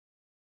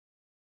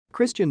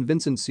Christian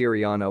Vincent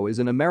Siriano is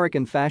an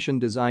American fashion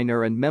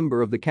designer and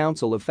member of the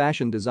Council of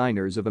Fashion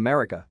Designers of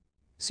America.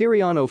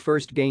 Siriano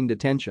first gained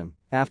attention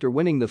after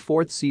winning the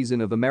fourth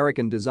season of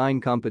American design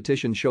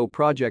competition show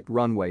Project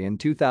Runway in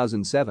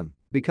 2007,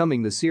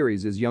 becoming the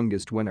series'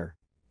 youngest winner.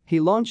 He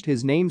launched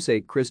his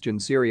namesake Christian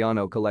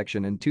Siriano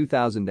collection in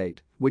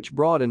 2008, which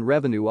brought in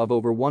revenue of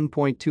over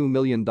 $1.2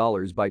 million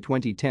by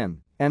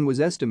 2010 and was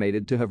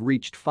estimated to have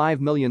reached $5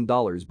 million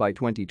by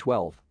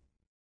 2012.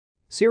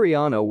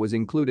 Siriano was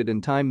included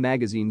in Time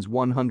magazine's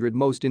 100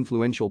 Most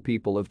Influential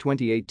People of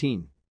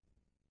 2018.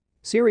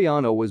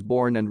 Siriano was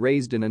born and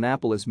raised in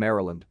Annapolis,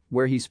 Maryland,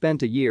 where he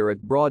spent a year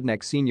at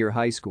Broadneck Senior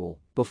High School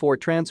before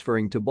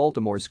transferring to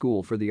Baltimore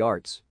School for the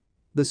Arts.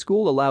 The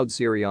school allowed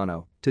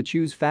Siriano to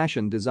choose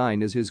fashion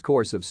design as his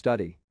course of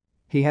study.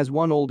 He has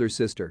one older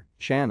sister,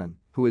 Shannon,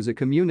 who is a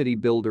community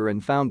builder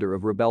and founder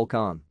of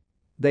RebelCon.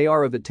 They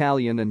are of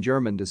Italian and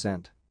German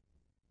descent.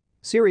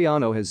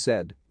 Siriano has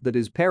said that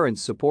his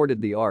parents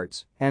supported the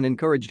arts and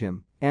encouraged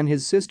him and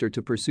his sister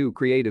to pursue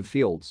creative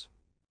fields.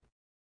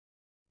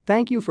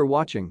 Thank you for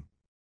watching.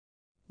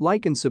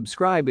 Like and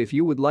subscribe if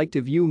you would like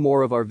to view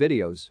more of our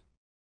videos.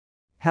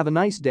 Have a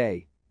nice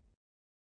day.